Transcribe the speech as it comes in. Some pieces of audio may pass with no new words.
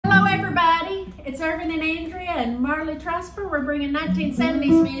everybody, it's Irvin and Andrea and Marley Trosper. We're bringing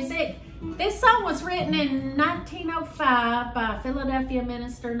 1970s music. This song was written in 1905 by a Philadelphia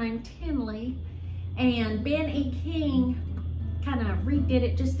minister named Tinley, and Ben E. King kind of redid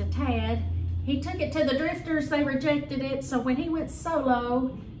it just a tad. He took it to the Drifters, they rejected it, so when he went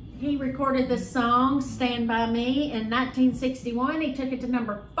solo, he recorded this song, Stand By Me, in 1961. He took it to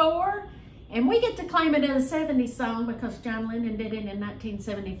number 4. And we get to claim it as a 70s song because John Lennon did it in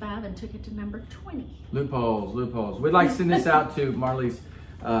 1975 and took it to number 20. Loopholes, loopholes. We'd like to send this out to Marley's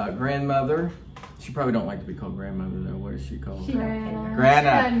grandmother. She probably don't like to be called grandmother though. What is she called?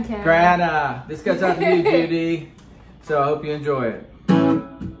 Grana. Grana. This goes out to you, Judy. So I hope you enjoy it.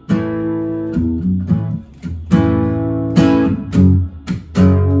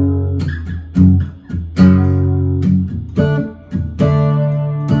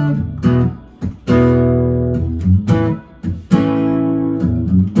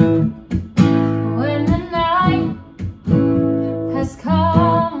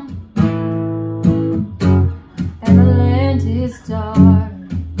 Dark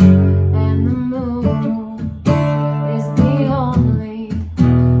and the moon is the only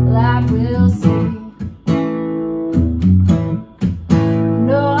light we'll see.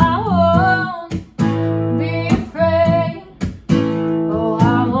 No, I won't be afraid. Oh,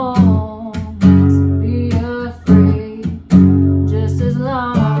 I won't be afraid. Just as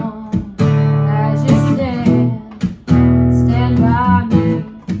long as you stand by me.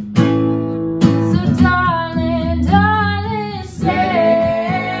 So darling, darling,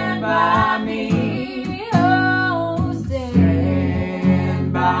 stand by me, oh,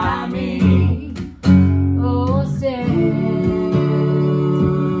 stand by me, oh, stand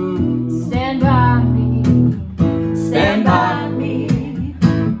by me, stand by me.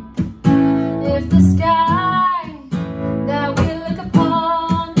 If the sky that we look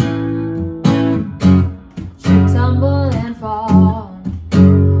upon should tumble and fall,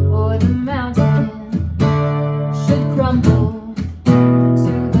 or the mountain should crumble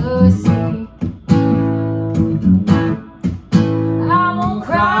to the sea, I won't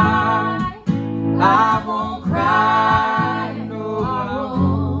cry, I won't cry, no, I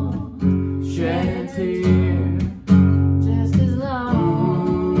won't shed a tear, just as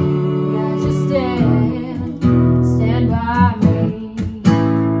long as you stand by me.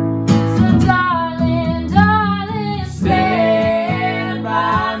 So darling, darling, stand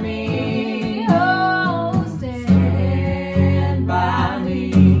by me, oh, stand by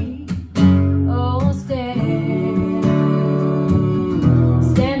me, oh, stand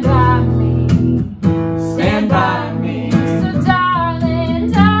by me, stand by me. So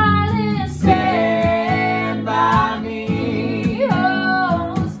darling, darling, stand by me,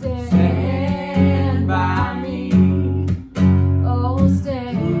 oh, stand by me, oh,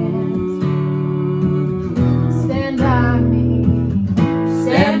 stand by me,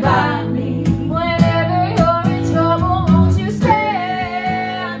 stand by me. Whenever you're in trouble, won't you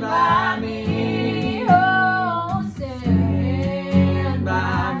stand by me, oh, stand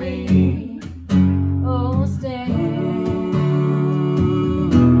by me, oh, stand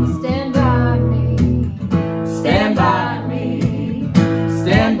by me, stand by me,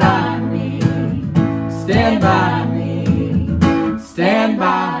 stand by me, stand by me, stand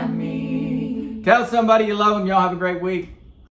by me. Tell somebody you love them. Y'all have a great week.